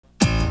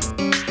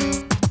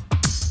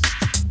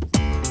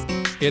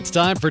It's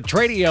time for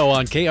Tradio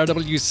on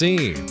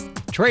KRWC.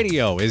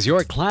 Tradio is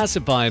your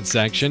classified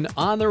section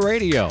on the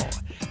radio.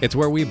 It's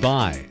where we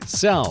buy,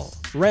 sell,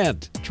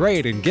 rent,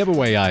 trade, and give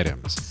away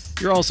items.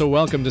 You're also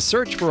welcome to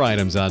search for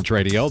items on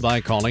Tradio by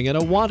calling it a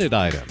wanted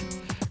item.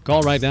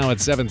 Call right now at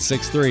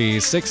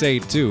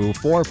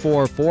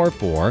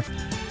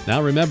 763-682-4444.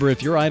 Now remember,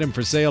 if your item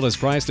for sale is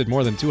priced at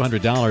more than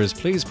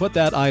 $200, please put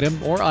that item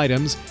or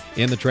items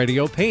in the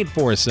Tradio Paid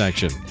For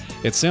section.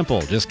 It's simple.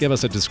 Just give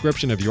us a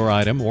description of your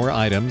item or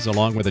items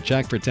along with a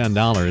check for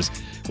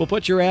 $10. We'll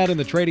put your ad in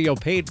the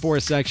Tradio Paid For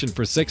section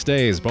for 6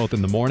 days, both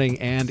in the morning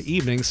and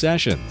evening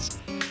sessions.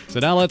 So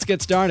now let's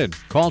get started.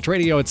 Call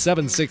Tradio at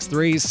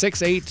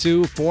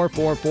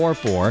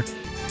 763-682-4444.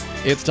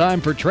 It's time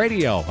for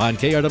Tradio on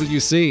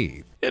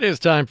KRWC. It is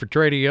time for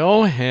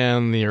Tradio,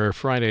 and your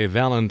Friday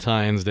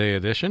Valentine's Day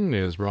edition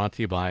is brought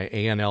to you by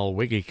A&L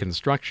Wiggy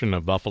Construction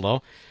of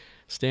Buffalo.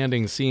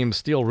 Standing seam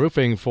steel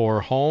roofing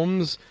for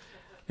homes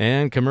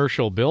and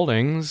commercial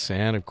buildings,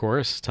 and of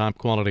course, top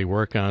quality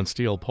work on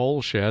steel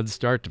pole sheds,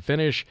 start to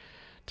finish,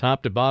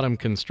 top to bottom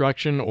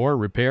construction or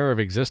repair of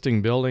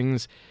existing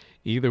buildings.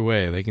 Either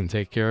way, they can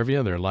take care of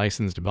you. They're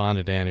licensed,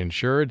 bonded, and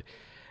insured.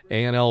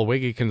 A&L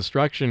Wiggy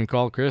Construction.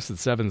 Call Chris at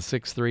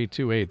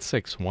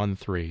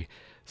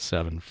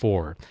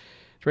 763-286-1374.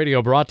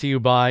 Radio brought to you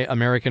by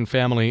American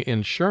Family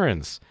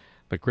Insurance,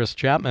 the Chris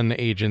Chapman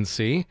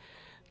Agency,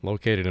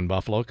 located in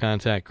Buffalo.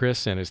 Contact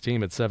Chris and his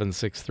team at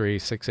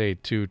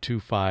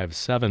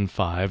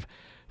 763-682-2575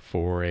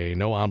 for a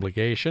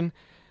no-obligation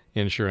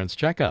insurance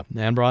checkup.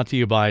 And brought to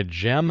you by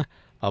Gem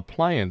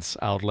Appliance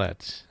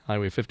Outlet,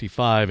 Highway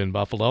 55 in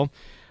Buffalo,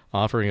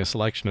 offering a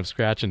selection of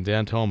scratch and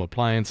dent home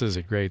appliances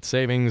at great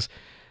savings.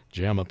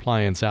 Gem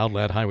Appliance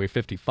Outlet, Highway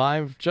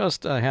 55,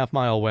 just a half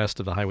mile west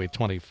of the Highway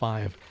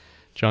 25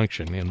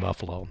 junction in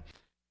Buffalo.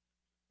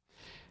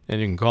 And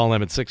you can call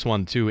them at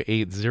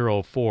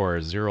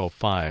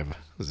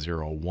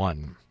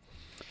 612-804-0501.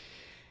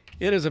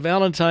 It is a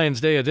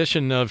Valentine's Day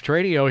edition of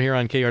Tradio here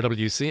on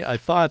KRWC. I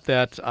thought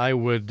that I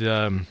would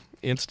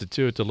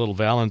institute a little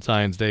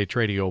Valentine's Day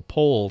Tradio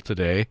poll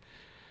today,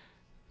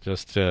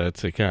 just to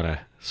kind of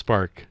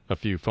spark a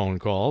few phone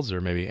calls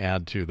or maybe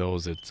add to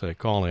those that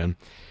call in.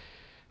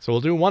 So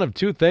we'll do one of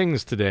two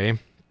things today,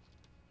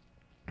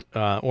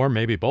 or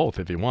maybe both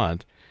if you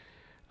want.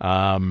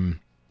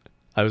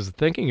 I was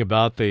thinking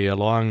about the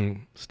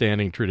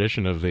long-standing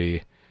tradition of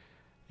the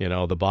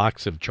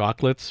box of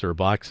chocolates or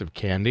box of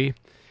candy.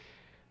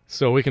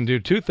 So we can do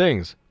two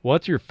things.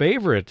 What's your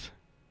favorite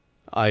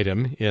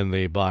item in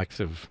the box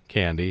of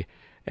candy,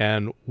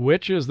 and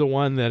which is the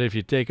one that if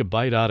you take a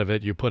bite out of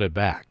it, you put it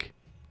back?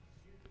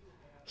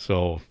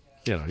 So,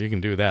 you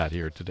can do that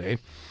here today.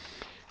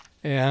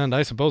 And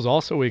I suppose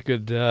also we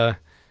could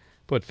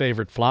put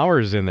favorite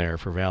flowers in there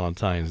for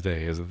Valentine's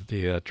Day. Is it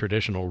the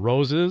traditional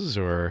roses,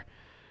 or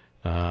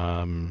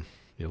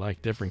you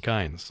like different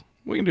kinds?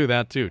 We can do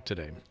that too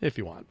today, if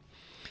you want.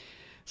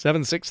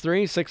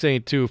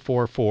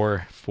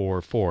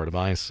 763-682-4444 to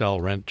buy, sell,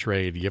 rent,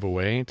 trade,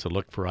 giveaway, to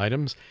look for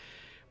items.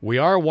 We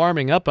are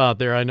warming up out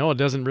there. I know it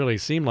doesn't really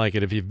seem like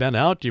it. If you've been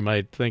out, you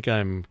might think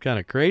I'm kind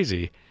of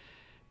crazy,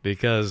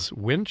 because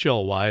wind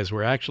chill-wise,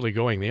 we're actually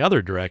going the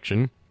other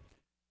direction.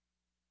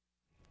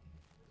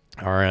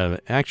 Our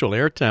actual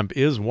air temp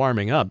is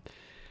warming up,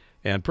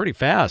 and pretty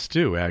fast,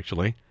 too,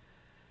 actually.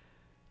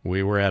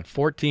 We were at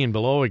 14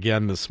 below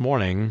again this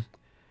morning,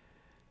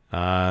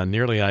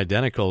 nearly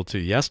identical to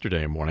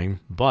yesterday morning,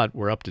 but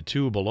we're up to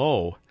 2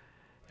 below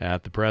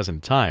at the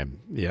present time.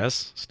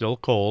 Yes, still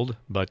cold,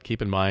 but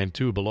keep in mind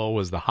 2 below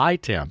was the high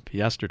temp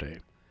yesterday.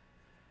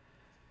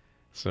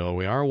 So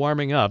we are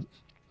warming up,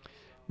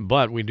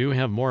 but we do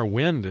have more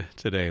wind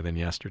today than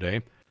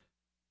yesterday.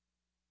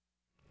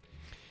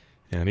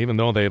 And even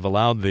though they've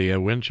allowed the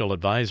wind chill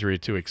advisory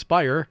to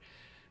expire,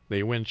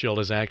 the wind chill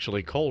is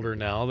actually colder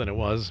now than it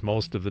was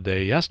most of the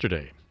day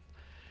yesterday.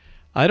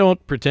 I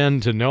don't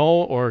pretend to know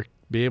or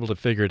be able to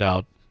figure it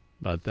out,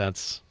 but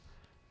that's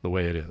the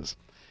way it is.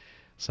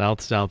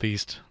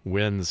 South-southeast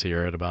winds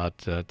here at about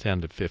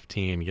 10 to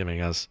 15,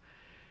 giving us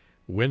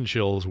wind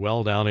chills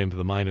well down into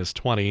the minus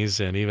 20s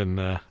and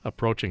even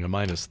approaching a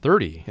minus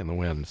 30 in the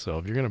wind. So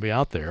if you're going to be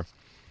out there,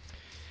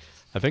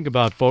 I think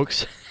about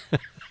folks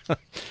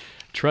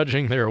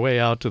trudging their way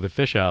out to the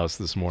fish house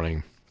this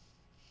morning.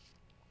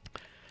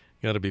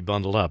 Got to be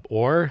bundled up,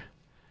 or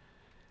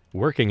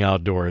working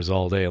outdoors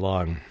all day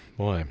long.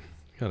 Boy,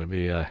 got to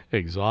be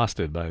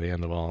exhausted by the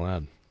end of all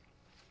that.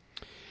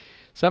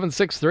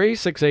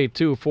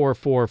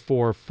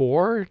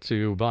 763-682-4444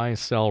 to buy,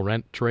 sell,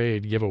 rent,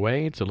 trade,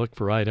 giveaway, to look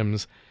for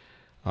items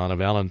on a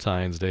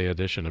Valentine's Day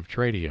edition of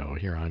Tradio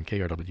here on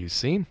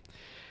KRWC.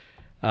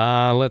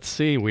 Let's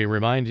see. We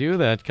remind you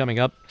that coming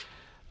up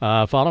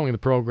following the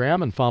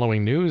program and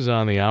following news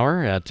on the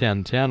hour at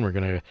 10:10, we're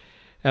going to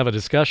have a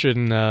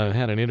discussion.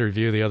 Had an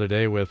interview the other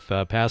day with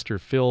Pastor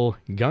Phil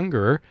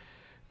Gungor,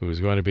 who's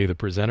going to be the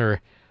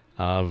presenter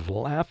of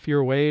Laugh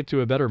Your Way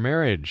to a Better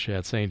Marriage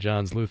at St.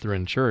 John's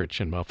Lutheran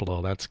Church in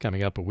Buffalo. That's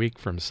coming up a week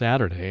from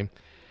Saturday.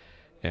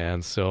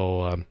 And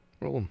so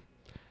we'll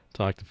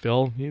talk to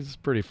Phil. He's a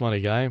pretty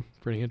funny guy.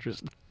 Pretty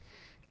interesting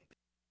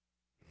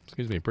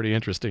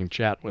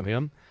chat with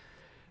him.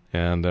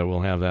 And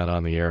we'll have that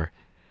on the air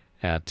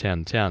at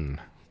 10:10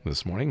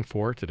 this morning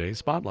for today's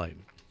Spotlight.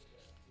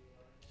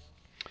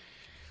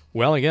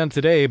 Well, again,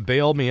 today,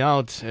 bail me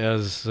out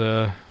as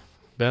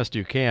best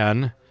you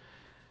can.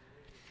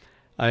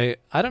 I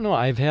don't know.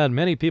 I've had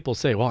many people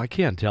say, well, I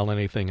can't tell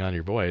anything on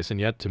your voice. And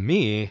yet, to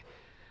me,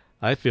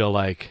 I feel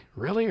like,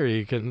 really? Are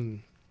you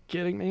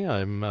kidding me?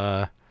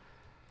 I'm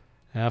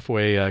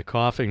halfway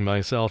coughing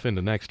myself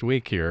into next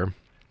week here.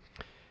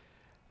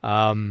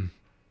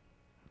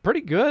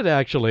 Pretty good,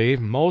 actually,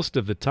 most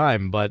of the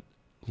time, but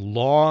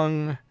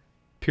long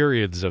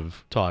periods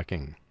of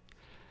talking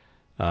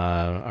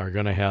are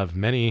going to have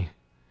many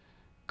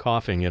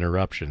coughing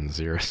interruptions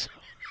here. So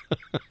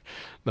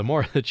the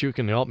more that you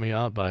can help me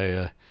out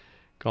by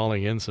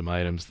calling in some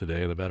items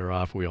today, the better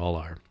off we all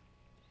are.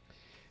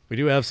 We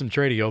do have some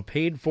Tradio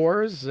paid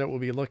fors that we'll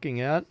be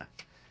looking at.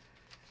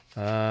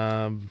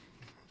 Let's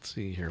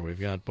see here. We've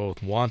got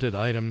both wanted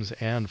items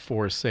and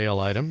for sale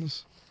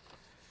items.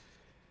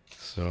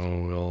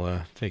 So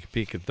we'll take a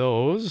peek at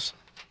those.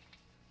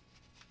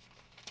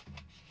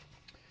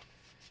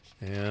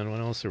 And what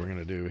else are we going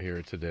to do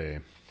here today?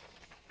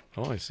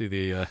 Oh, I see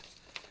the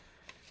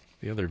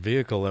other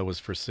vehicle that was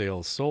for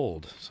sale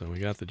sold. So we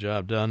got the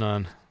job done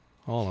on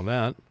all of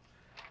that.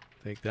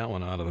 Take that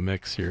one out of the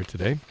mix here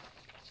today.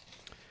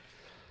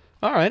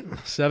 All right,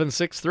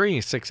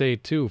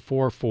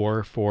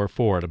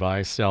 763-682-4444 to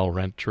buy, sell,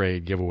 rent,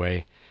 trade,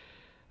 giveaway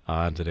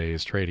on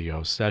today's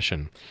Tradio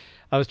session.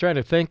 I was trying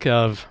to think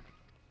of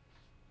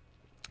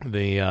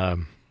the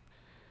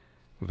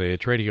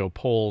Tradio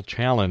poll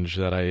challenge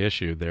that I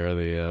issued there,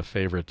 the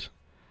favorite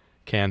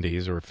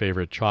candies or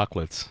favorite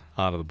chocolates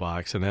out of the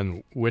box, and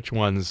then which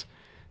ones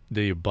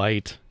do you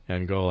bite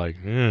and go like,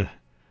 ugh.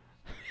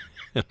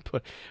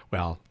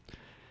 Well,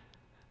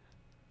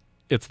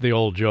 it's the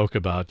old joke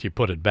about you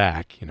put it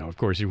back. You know, of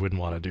course you wouldn't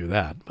want to do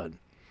that, but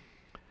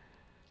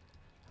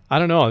I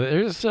don't know.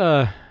 There's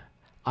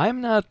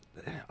I'm not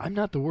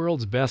the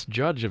world's best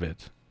judge of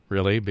it,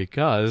 really,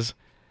 because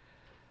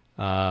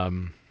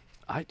I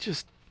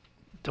just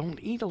don't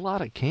eat a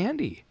lot of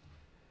candy.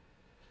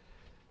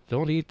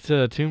 Don't eat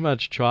too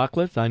much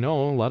chocolate. I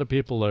know a lot of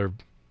people are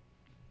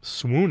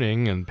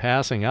swooning and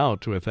passing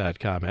out with that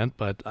comment,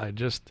 but I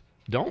just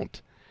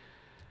don't.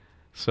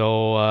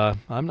 So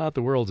I'm not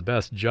the world's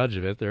best judge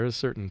of it. There are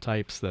certain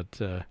types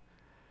that,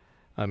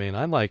 I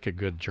like a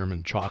good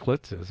German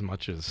chocolate as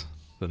much as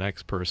the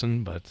next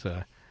person, but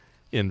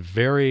in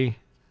very,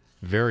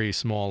 very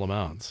small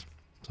amounts.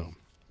 So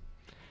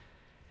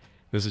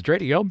this is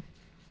Tradio.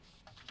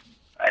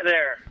 Hi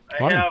there.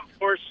 I have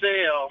for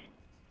sale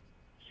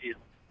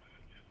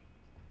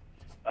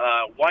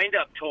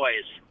wind-up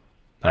toys.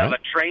 I have a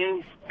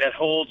train that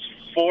holds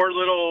 5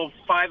 little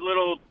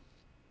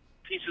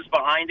pieces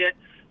behind it.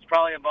 It's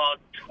probably about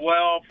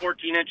 12,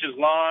 14 inches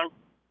long.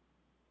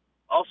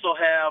 Also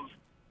have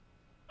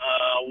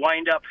a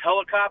wind-up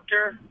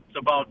helicopter. It's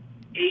about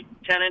 8,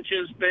 10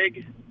 inches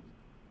big.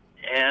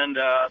 And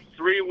a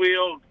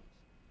 3-wheel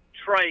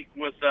trike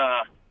with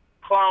a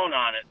clown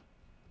on it.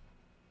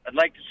 I'd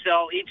like to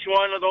sell each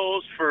one of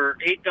those for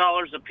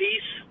 $8 a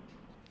piece.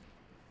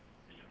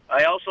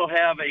 I also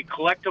have a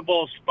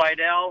collectible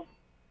Speidel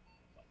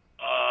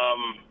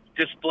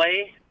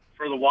display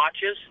for the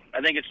watches. I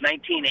think it's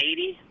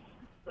 1980.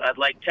 I'd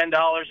like $10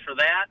 for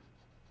that.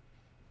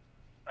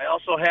 I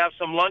also have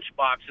some lunch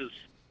boxes.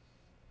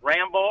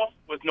 Rambo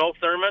with no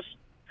thermos.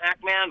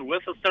 Pac-Man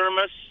with a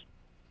thermos.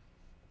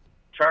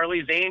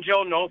 Charlie's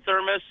Angel, no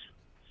thermos.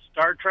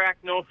 Star Trek,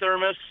 no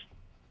thermos.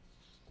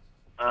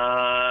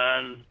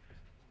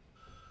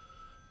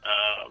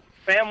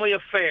 Family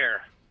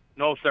Affair,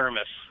 no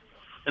thermos.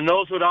 And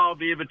those would all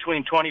be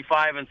between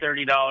 $25 and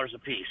 $30 a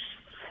piece.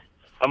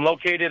 I'm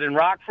located in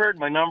Rockford.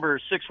 My number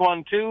is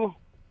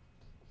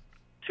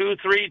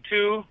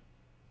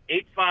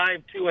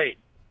 612-232-8528.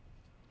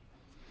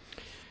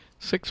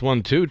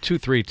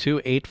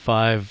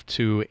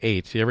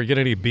 612-232-8528. You ever get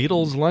any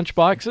Beatles lunch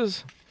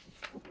boxes?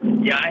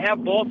 Yeah, I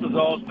have both of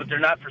those, but they're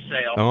not for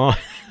sale. Oh,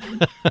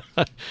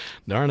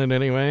 darn it!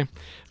 Anyway,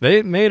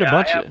 they made a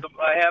bunch. I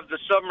have the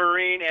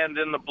submarine and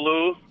then the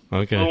blue.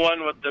 Okay. Blue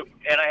one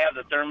and I have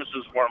the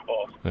thermoses for them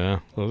both. Yeah,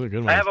 those are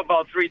good ones. I have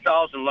about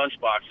 3,000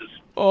 lunch boxes.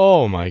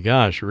 Oh my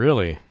gosh!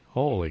 Really?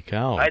 Holy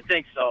cow! I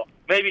think so.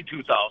 Maybe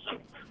 2,000.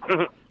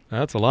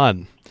 That's a lot.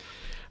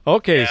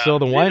 Okay, yeah, so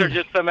these are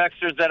just some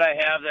extras that I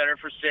have that are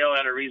for sale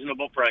at a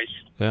reasonable price.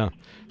 Yeah,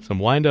 some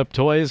wind-up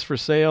toys for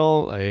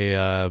sale,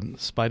 a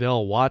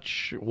Speidel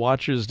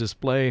watches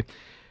display,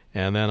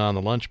 and then on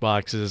the lunch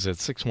boxes at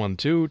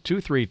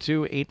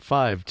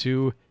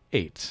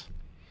 612-232-8528.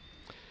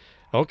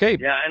 Okay.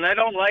 Yeah, and I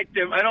don't like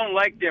them. I don't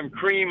like them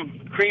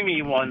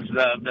creamy ones,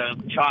 the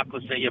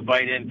chocolates that you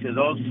bite into.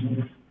 Those,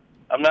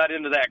 I'm not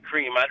into that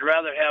cream. I'd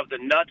rather have the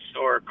nuts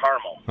or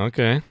caramel.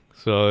 Okay.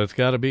 So it's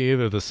got to be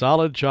either the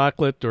solid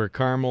chocolate or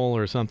caramel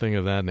or something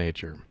of that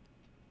nature.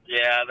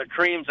 Yeah, the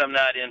creams I'm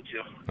not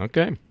into.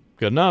 Okay,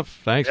 good enough.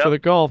 Thanks for the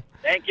call.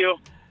 Thank you.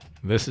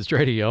 This is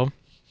Radio.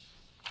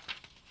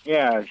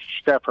 Yeah, it's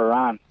Steph or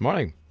Ron.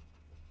 Morning.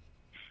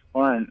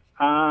 Morning.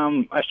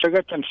 I still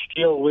got them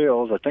steel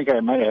wheels. I think I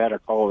might have had a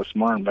call this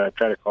morning, but I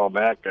tried to call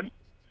back and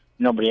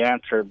nobody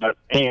answered. But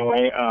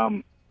anyway,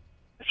 I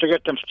still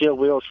got them steel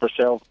wheels for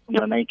sale from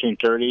the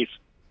 1930s.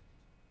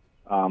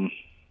 I'm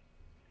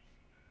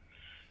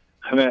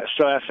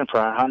still asking for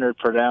 $100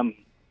 for them,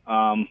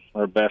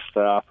 or best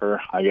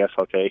offer, I guess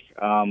I'll take.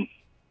 And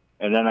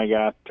then I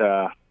got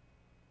that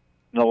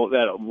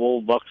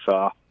old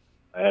Bucksaw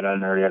I had on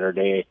there the other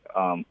day.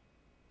 Got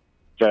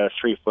a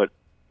 3-foot,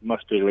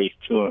 must be at least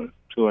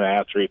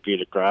 2.5, 3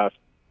 feet across,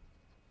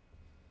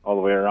 all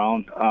the way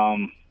around.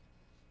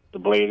 The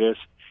blade is.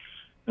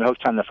 And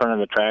hooked on the front of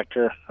the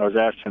tractor. I was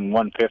asking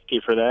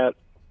 $150 for that.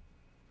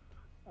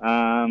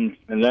 And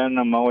then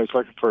I'm always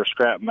looking for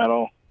scrap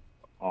metal,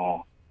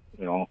 old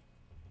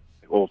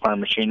farm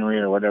machinery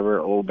or whatever,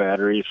 old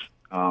batteries.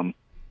 And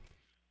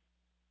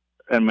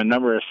my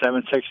number is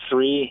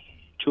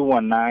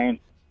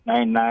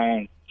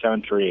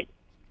 763-219-9973.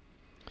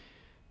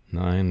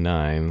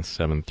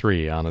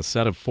 9973 on a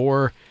set of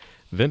 4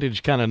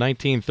 vintage kind of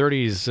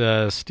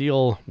 1930s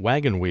steel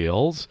wagon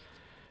wheels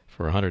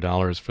for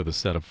 $100 for the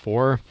set of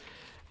 4.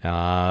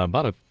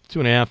 About a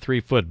 2.5, 3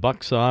 foot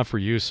bucksaw for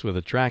use with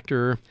a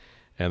tractor,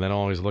 and then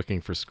always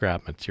looking for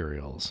scrap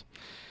materials.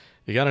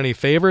 You got any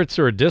favorites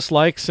or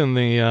dislikes in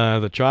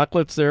the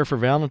chocolates there for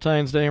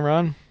Valentine's Day,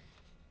 Ron?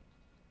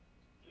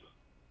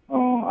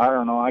 Oh, I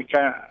don't know. I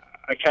kind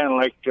of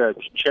like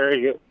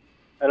cherry.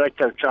 I like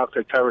the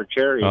chocolate covered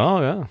cherry. Oh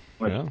yeah,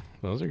 yeah,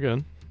 those are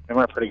good. They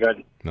were pretty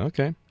good.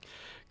 Okay,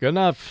 good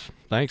enough.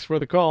 Thanks for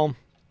the call.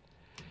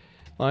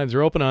 Lines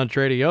are open on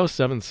Tradio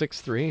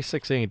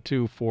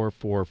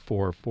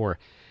 763-682-4444.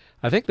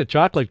 I think the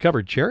chocolate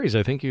covered cherries.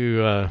 I think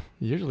you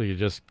usually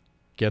just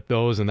get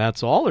those, and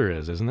that's all there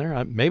is, isn't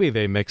there? Maybe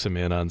they mix them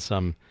in on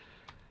some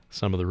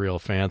of the real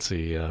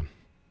fancy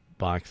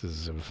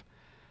boxes of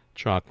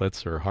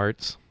chocolates or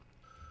hearts.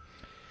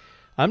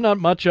 I'm not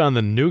much on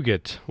the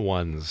nougat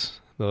ones.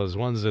 Those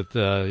ones that,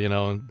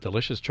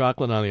 delicious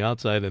chocolate on the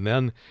outside, and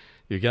then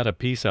you got a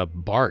piece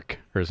of bark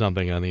or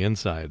something on the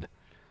inside.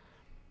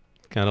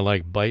 Kind of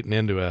like biting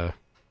into a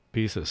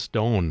piece of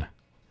stone.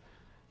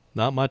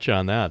 Not much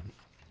on that.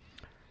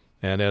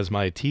 And as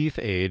my teeth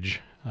age,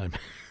 I'm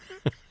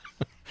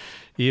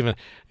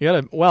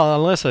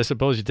unless I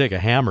suppose you take a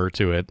hammer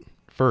to it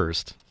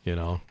first,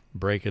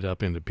 break it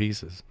up into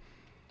pieces.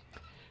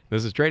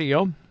 This is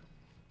Tradio.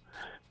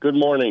 Good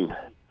morning.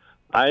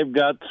 I've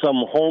got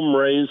some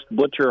home-raised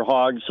butcher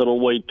hogs that'll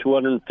weigh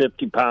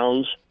 250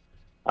 pounds.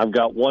 I've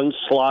got one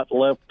slot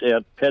left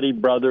at Petty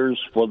Brothers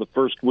for the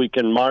first week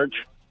in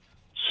March,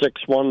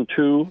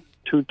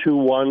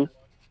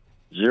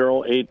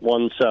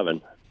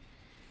 612-221-0817.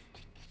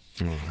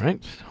 All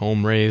right.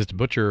 Home-raised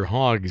butcher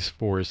hogs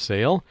for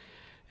sale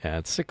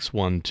at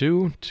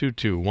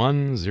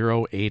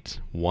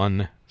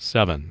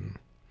 612-221-0817.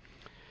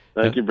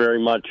 Thank you very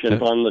much.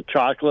 And on the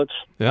chocolates,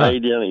 I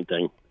eat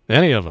anything.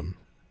 Any of them.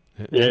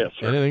 Yes,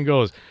 sir. Anything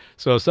goes.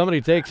 So if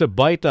somebody takes a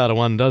bite out of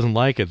one and doesn't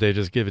like it, they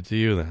just give it to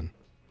you then.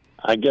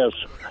 I guess.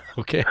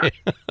 Okay.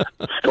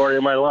 Story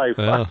of my life.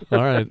 Well,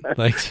 all right.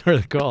 Thanks for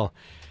the call.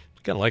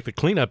 Kind of like the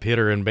cleanup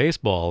hitter in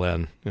baseball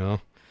then,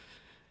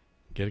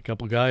 Get a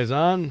couple guys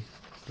on,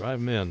 drive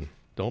them in.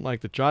 Don't like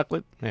the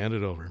chocolate, hand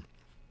it over.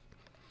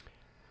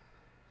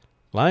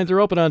 Lines are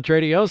open on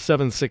Tradio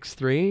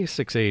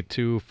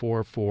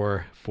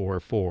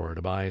 763-682-4444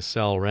 to buy,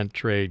 sell, rent,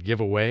 trade,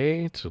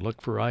 giveaway, to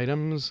look for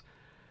items.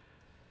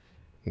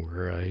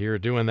 We're here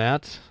doing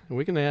that.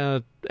 We can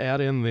add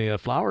in the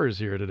flowers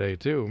here today,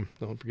 too.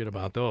 Don't forget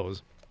about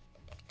those.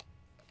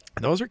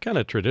 Those are kind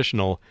of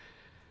traditional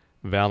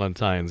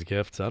Valentine's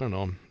gifts. I don't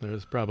know.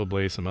 There's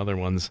probably some other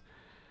ones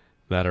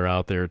that are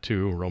out there,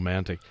 too,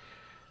 romantic.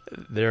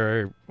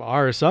 There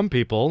are some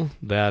people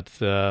that,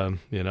 on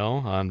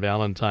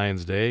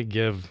Valentine's Day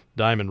give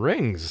diamond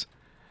rings.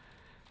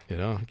 Get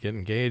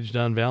engaged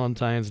on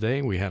Valentine's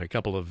Day. We had a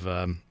couple of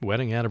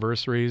wedding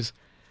anniversaries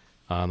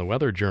on the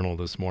Weather Journal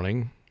this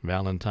morning,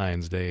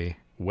 Valentine's Day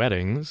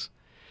weddings.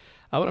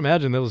 I would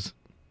imagine those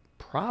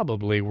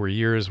probably were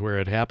years where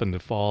it happened to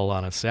fall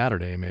on a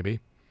Saturday, maybe.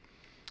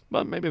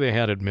 But maybe they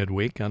had it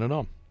midweek. I don't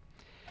know.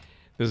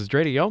 This is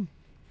Tradio.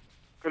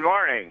 Good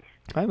morning.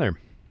 Hi there.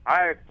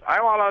 I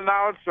want to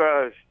announce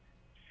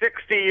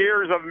 60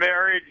 years of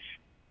marriage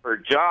for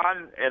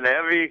John and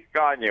Evie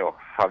Gagnon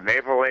of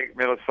Maple Lake,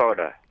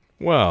 Minnesota.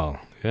 Well,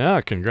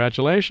 yeah,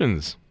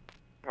 congratulations.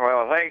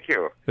 Well, thank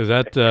you. Is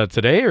that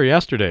today or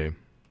yesterday?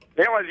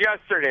 It was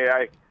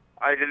yesterday.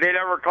 They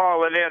never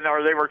called it in,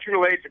 or they were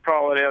too late to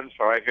call it in,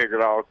 so I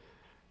figured out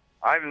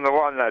I'm the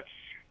one that's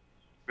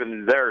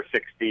been there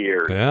 60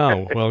 years.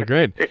 Yeah, well,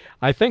 great.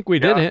 I think we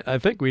did. I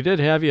think we did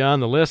have you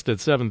on the list at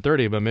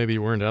 7:30, but maybe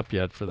you weren't up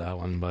yet for that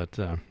one. But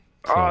Oh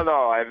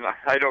no,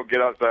 I don't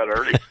get up that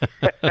early.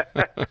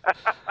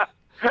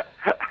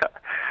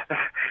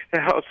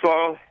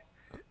 So,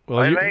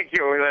 well, thank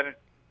you. Then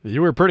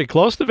you were pretty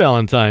close to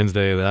Valentine's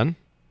Day then.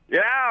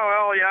 Yeah,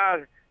 well, yeah.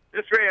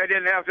 This way I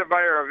didn't have to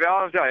buy her a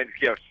Valentine's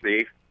gift,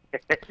 Steve.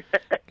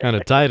 Kind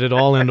of tied it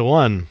all into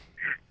one.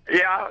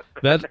 Yeah.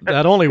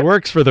 That only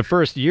works for the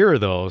first year,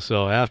 though.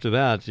 So after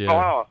that, yeah.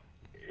 Oh,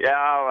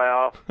 yeah.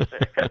 Well.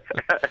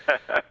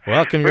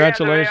 Well,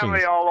 congratulations. We had the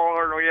family all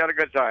over, and we had a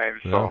good time.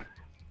 So. Well,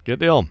 good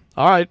deal.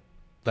 All right.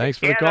 Thanks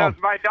for the And call. it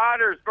was my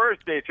daughter's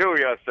birthday too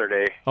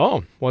yesterday.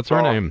 Oh, what's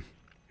her name?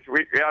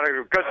 We had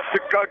a good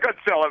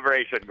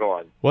celebration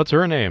going. What's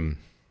her name?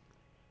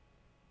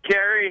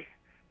 Carrie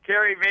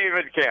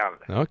Maven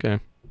Camp. Okay.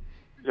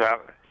 Yeah.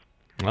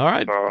 All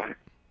right. So,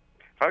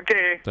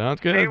 okay. Sounds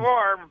good. Stay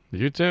warm.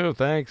 You too.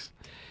 Thanks.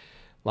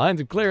 Lines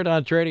have cleared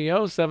on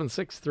Tradio,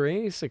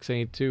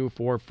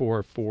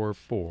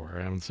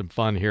 763-682-4444. Having some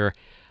fun here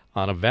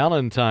on a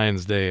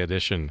Valentine's Day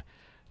edition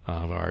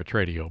of our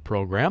Tradio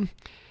program.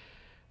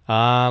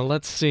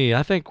 Let's see.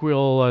 I think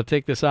we'll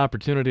take this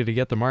opportunity to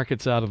get the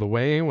markets out of the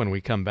way. When we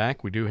come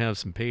back, we do have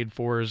some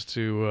paid-fors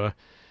to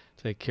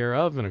take care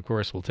of. And, of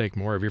course, we'll take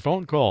more of your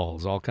phone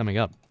calls, all coming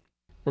up.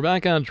 We're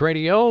back on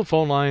Tradio.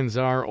 Phone lines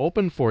are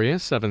open for you,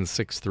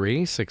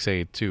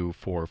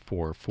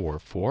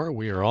 763-682-4444.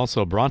 We are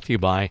also brought to you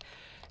by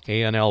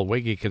A&L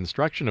Wiggy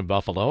Construction of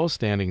Buffalo,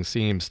 standing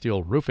seam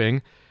steel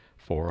roofing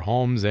for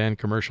homes and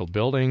commercial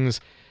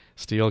buildings,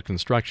 steel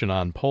construction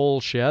on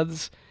pole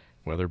sheds,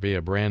 whether it be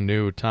a brand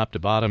new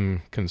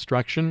top-to-bottom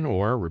construction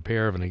or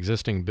repair of an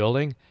existing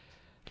building.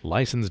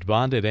 Licensed,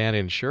 bonded, and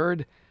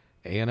insured.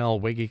 A&L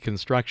Wiggy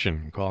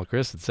Construction. Call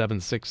Chris at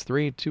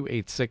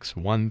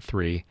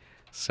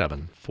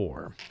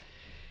 763-286-1374.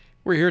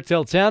 We're here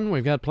till 10.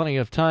 We've got plenty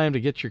of time to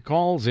get your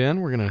calls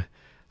in. We're going to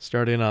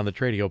start in on the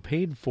Tradio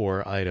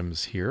paid-for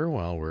items here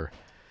while we're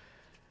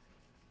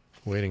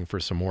waiting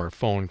for some more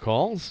phone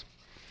calls.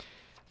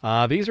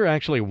 These are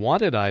actually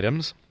wanted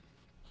items.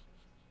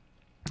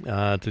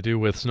 To do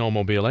with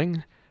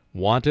snowmobiling.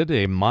 Wanted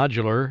a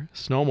modular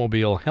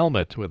snowmobile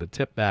helmet with a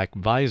tip-back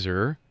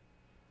visor.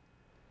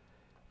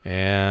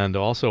 And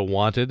also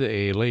wanted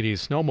a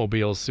ladies'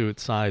 snowmobile suit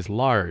size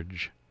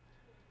large.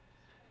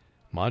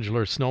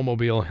 Modular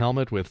snowmobile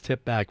helmet with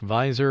tip-back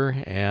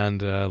visor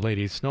and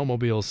ladies'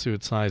 snowmobile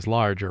suit size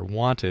large are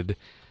wanted.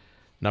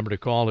 Number to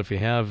call if you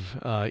have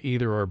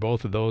either or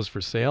both of those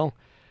for sale,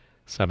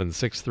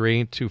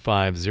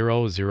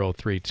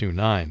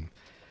 763-250-0329.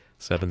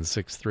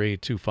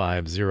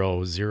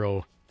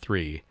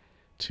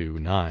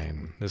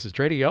 763-250-0329. This is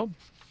Tradio.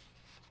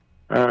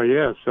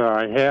 Yes,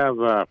 I have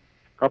a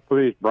couple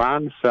of these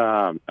bronze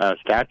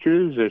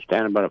statues. They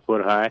stand about a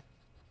foot high.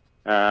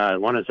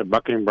 One is a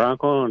bucking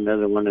bronco, and the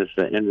other one is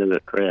the end of the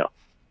trail.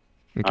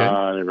 Okay.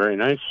 They're very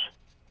nice.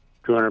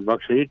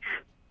 $200 each.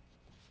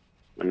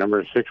 My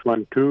number is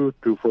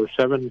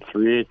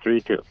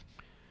 612-247-3832.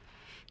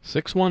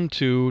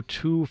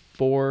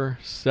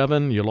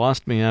 612-247. You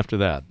lost me after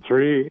that.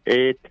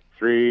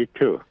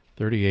 3832.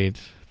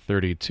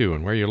 3832.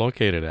 And where are you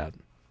located at?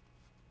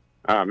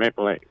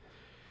 Maple Lake.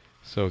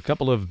 So a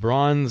couple of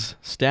bronze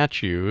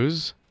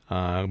statues,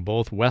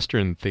 both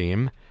Western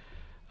theme.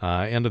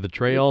 End of the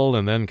trail,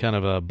 and then kind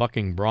of a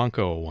bucking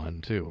bronco one,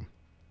 too.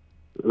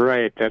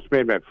 Right. That's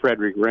made by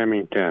Frederick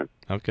Remington.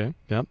 Okay.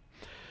 Yep.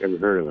 Ever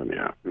heard of them,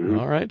 yeah. Mm-hmm.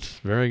 All right.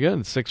 Very good.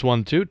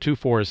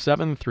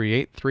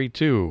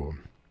 612-247-3832.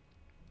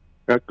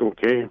 That's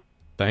okay.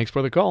 Thanks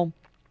for the call.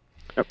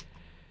 Yep.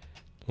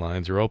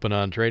 Lines are open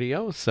on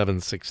Tradio,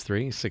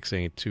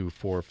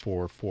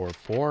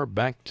 763-682-4444.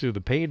 Back to the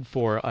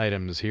paid-for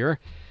items here.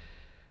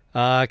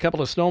 A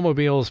couple of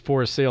snowmobiles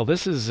for sale.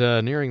 This is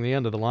nearing the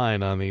end of the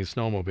line on these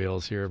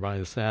snowmobiles here by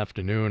this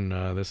afternoon.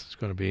 This is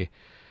going to be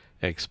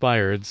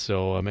expired,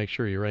 so make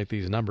sure you write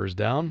these numbers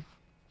down.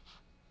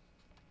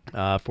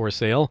 For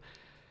sale,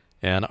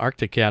 an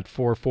Arctic-Cat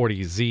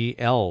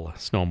 440ZL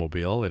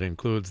snowmobile. It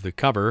includes the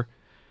cover.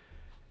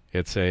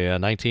 It's a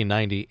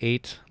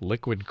 1998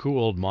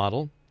 liquid-cooled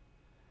model.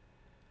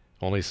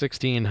 Only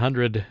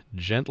 1,600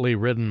 gently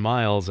ridden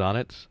miles on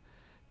it,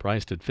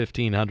 priced at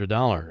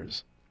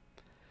 $1,500.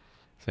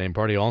 Same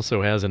party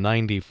also has a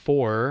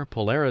 94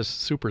 Polaris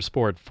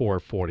Supersport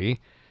 440.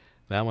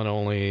 That one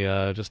only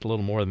just a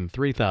little more than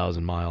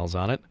 3,000 miles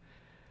on it.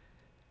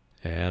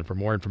 And for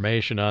more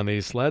information on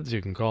these sleds,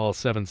 you can call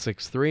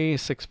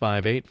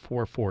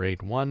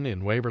 763-658-4481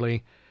 in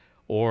Waverly,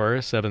 or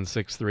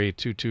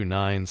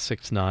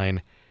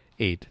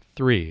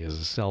 763-229-6983 is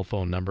a cell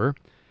phone number.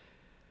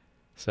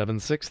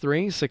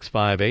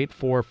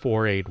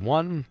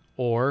 763-658-4481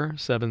 or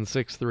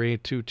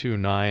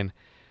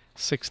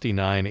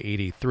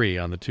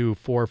 763-229-6983 on the two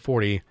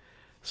 440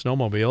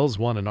 snowmobiles,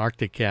 one an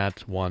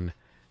Arctic-Cat, one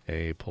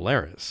a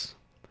Polaris.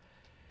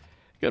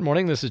 Good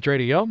morning, this is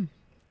Tradio.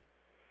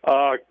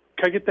 Can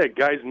I get that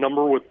guy's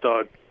number with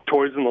the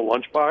toys in the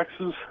lunch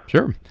boxes?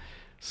 Sure.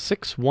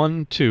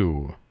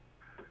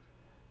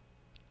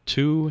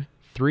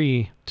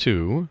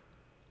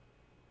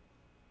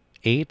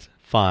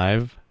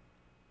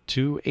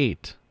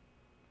 612-232-8528.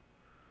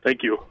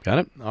 Thank you. Got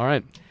it? All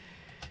right.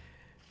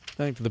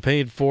 Back to the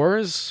paid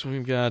fours.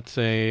 We've got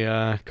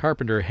a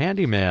Carpenter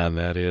Handyman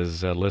that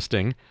is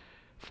listing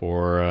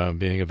for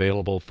being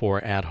available for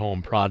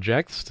at-home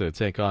projects to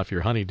take off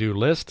your honey-do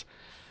list.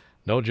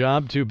 No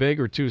job too big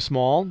or too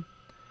small.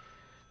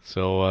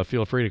 So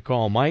feel free to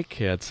call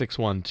Mike at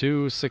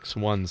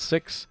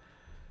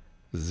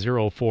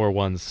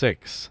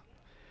 612-616-0416.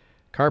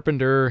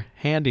 Carpenter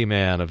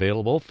Handyman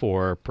available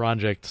for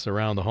projects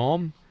around the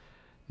home.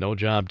 No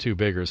job too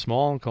big or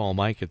small. Call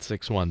Mike at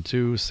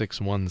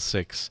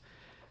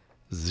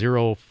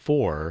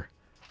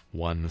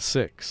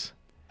 612-616-0416.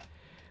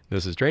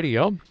 This is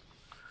Radio.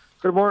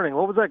 Good morning.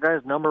 What was that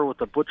guy's number with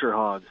the butcher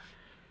hogs?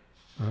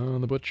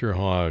 The Butcher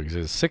Hogs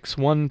is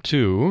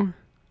 612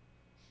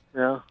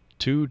 Yeah.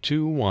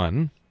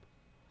 221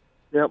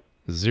 Yep.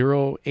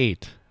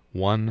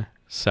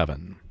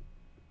 0817.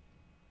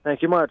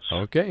 Thank you much.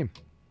 Okay.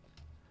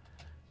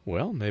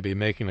 Well, maybe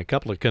making a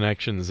couple of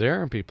connections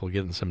there. People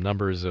getting some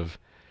numbers of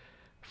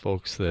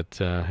folks that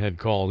had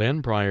called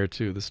in prior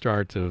to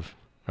the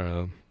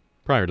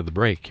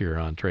break here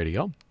on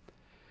Tradio.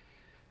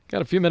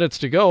 Got a few minutes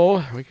to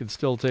go. We could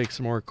still take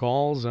some more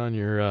calls on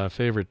your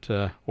favorite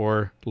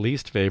or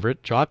least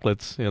favorite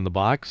chocolates in the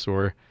box,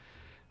 or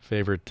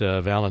favorite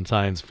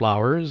Valentine's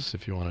flowers,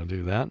 if you want to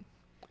do that.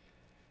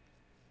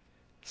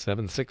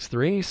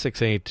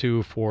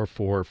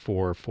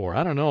 763-682-4444.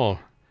 I don't know.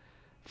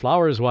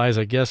 Flowers-wise,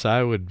 I guess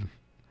I would,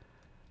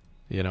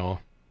 be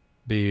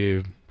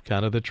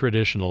kind of the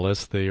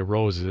traditionalist, the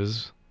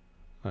roses,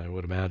 I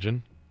would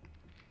imagine.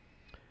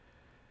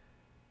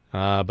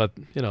 But,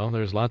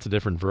 there's lots of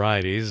different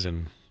varieties,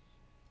 and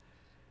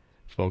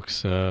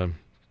folks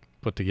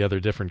put together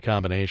different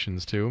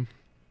combinations, too.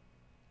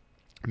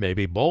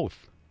 Maybe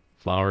both,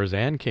 flowers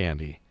and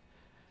candy.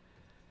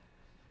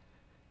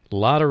 A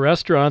lot of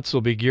restaurants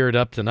will be geared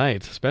up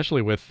tonight,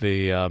 especially with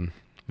the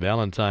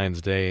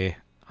Valentine's Day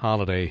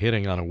holiday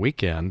hitting on a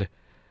weekend.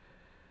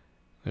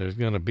 There's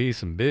going to be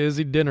some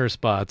busy dinner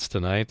spots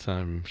tonight,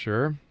 I'm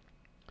sure.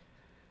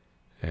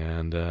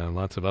 And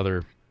lots of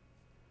other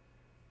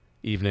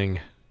evening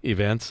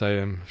events I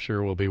am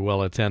sure will be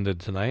well attended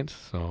tonight.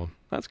 So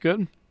that's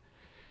good.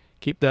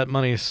 Keep that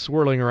money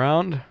swirling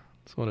around.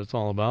 That's what it's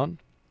all about.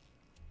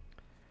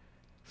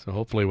 So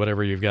hopefully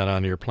whatever you've got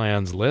on your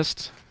plans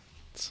list,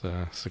 it's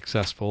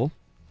successful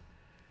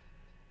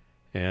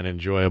and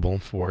enjoyable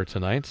for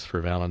tonight,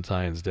 for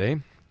Valentine's Day.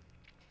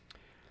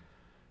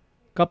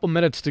 Couple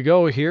minutes to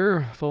go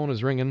here. Phone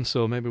is ringing,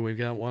 so maybe we've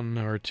got one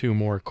or two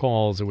more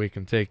calls that we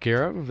can take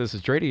care of. This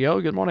is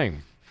Radio. Good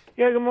morning.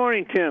 Yeah, good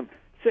morning, Tim.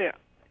 Say,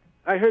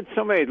 I heard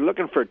somebody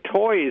looking for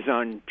toys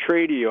on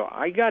Tradio.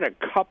 I got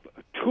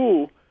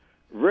two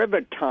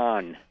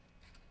Riviton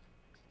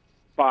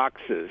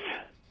boxes.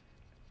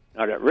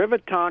 Now, that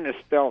Riviton is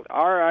spelled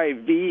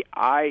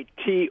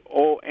Riviton,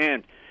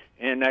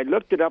 and I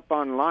looked it up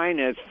online.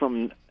 It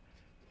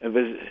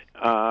was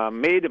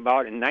made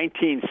about in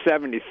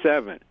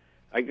 1977.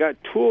 I got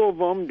two of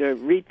them, the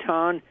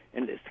Riton,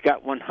 and it's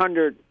got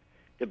 100,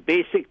 the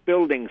basic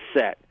building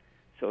set.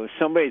 So if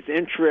somebody's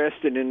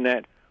interested in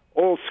that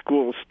old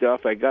school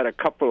stuff, I got a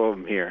couple of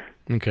them here.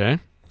 Okay.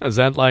 Is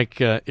that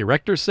like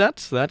erector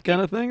sets, that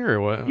kind of thing,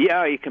 or what?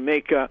 Yeah, you can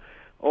make a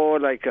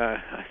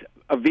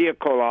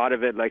vehicle out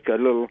of it, like a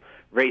little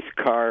race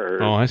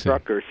car or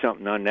truck or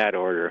something on that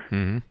order.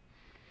 Mm-hmm.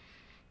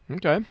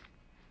 Okay.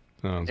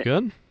 Sounds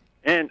good.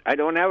 And I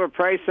don't have a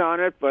price on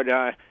it, but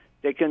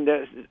they can,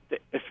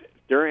 if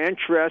they're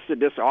interested,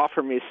 just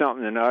offer me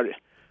something, and I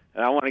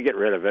want to get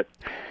rid of it.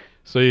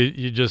 So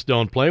you just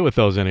don't play with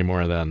those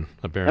anymore then,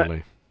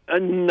 apparently.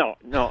 No.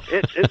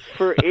 It's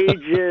for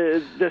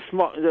ages,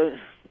 the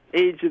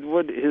age,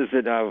 what is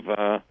it,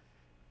 of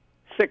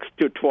 6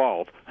 to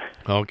 12.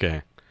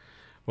 Okay.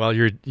 Well,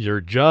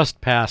 you're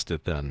just past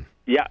it then.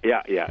 Yeah.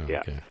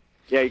 Okay.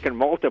 Yeah, you can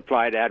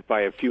multiply that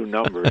by a few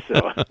numbers.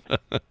 So.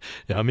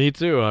 Yeah, me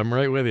too. I'm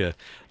right with you.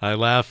 I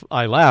laugh,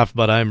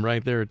 but I'm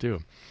right there too.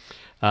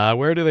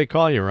 Where do they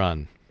call you,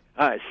 Ron?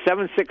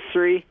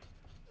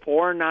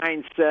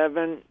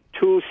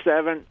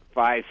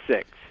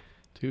 763-497-2756.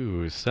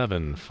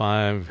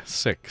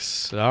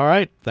 2756. All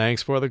right.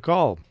 Thanks for the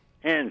call.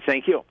 And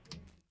thank you.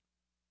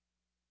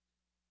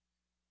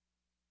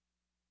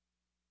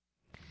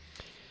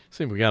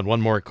 See, we got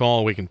one more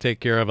call we can take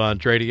care of on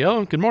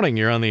Tradio. Good morning.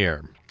 You're on the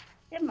air.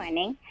 Good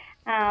morning.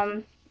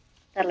 The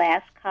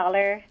last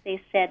caller, they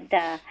said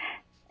they're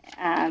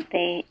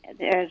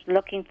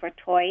looking for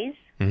toys.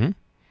 Mm-hmm.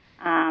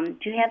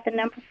 Do you have the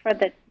number for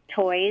the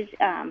toys?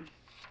 For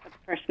the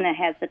person that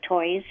has the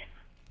toys,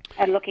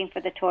 looking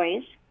for the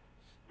toys.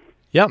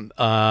 Yeah.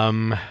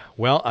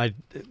 Well, I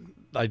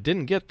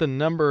didn't get the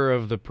number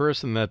of the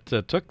person that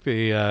took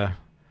the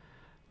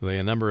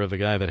number of the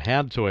guy that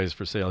had toys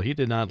for sale. He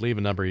did not leave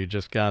a number. He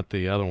just got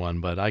the other one.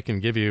 But I can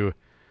give you.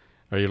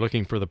 Are you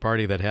looking for the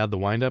party that had the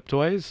wind-up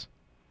toys?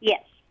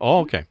 Yes.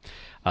 Oh, okay.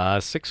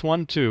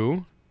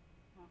 612.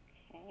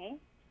 Okay.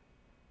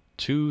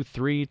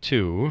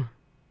 232.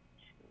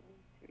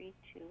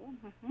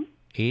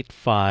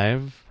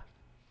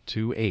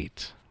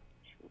 8528.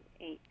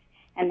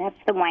 And that's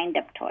the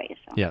wind-up toys.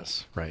 Okay.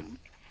 Yes, right.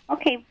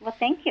 Okay, well,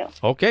 thank you.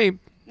 Okay.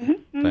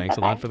 Mm-hmm. Thanks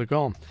Bye-bye. a lot for the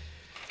call.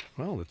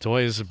 Well, the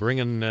toys are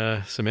bringing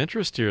some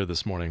interest here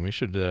this morning. We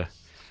should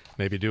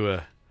maybe do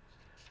a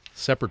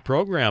separate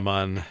program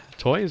on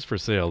toys for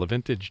sale. The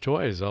vintage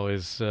toys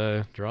always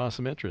draw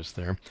some interest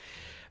there.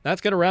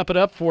 That's going to wrap it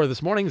up for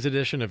this morning's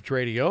edition of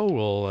Tradio.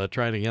 We'll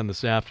try it again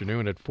this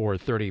afternoon at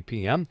 4:30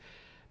 p.m.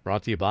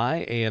 Brought to you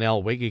by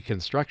A&L Wiggy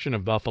Construction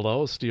of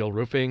Buffalo. Steel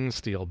roofing,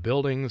 steel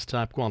buildings,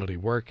 top quality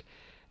work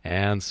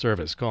and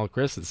service. Call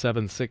Chris at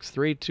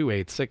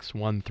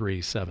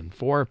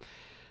 763-286-1374.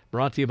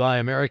 Brought to you by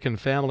American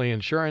Family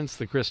Insurance,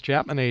 the Chris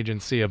Chapman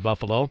Agency of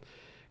Buffalo.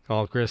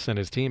 Call Chris and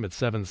his team at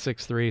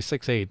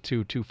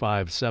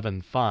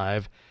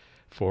 763-682-2575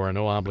 for a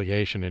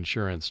no-obligation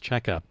insurance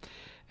checkup.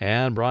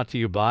 And brought to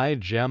you by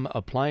Gem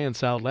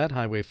Appliance Outlet,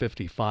 Highway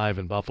 55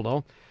 in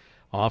Buffalo,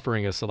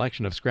 offering a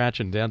selection of scratch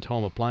and dent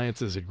home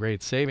appliances at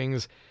great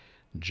savings.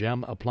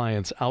 Gem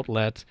Appliance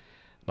Outlet,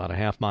 about a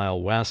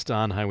half-mile west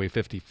on Highway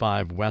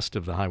 55, west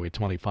of the Highway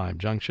 25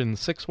 junction,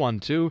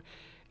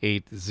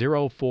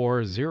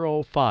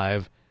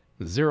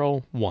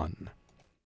 612-804-0501.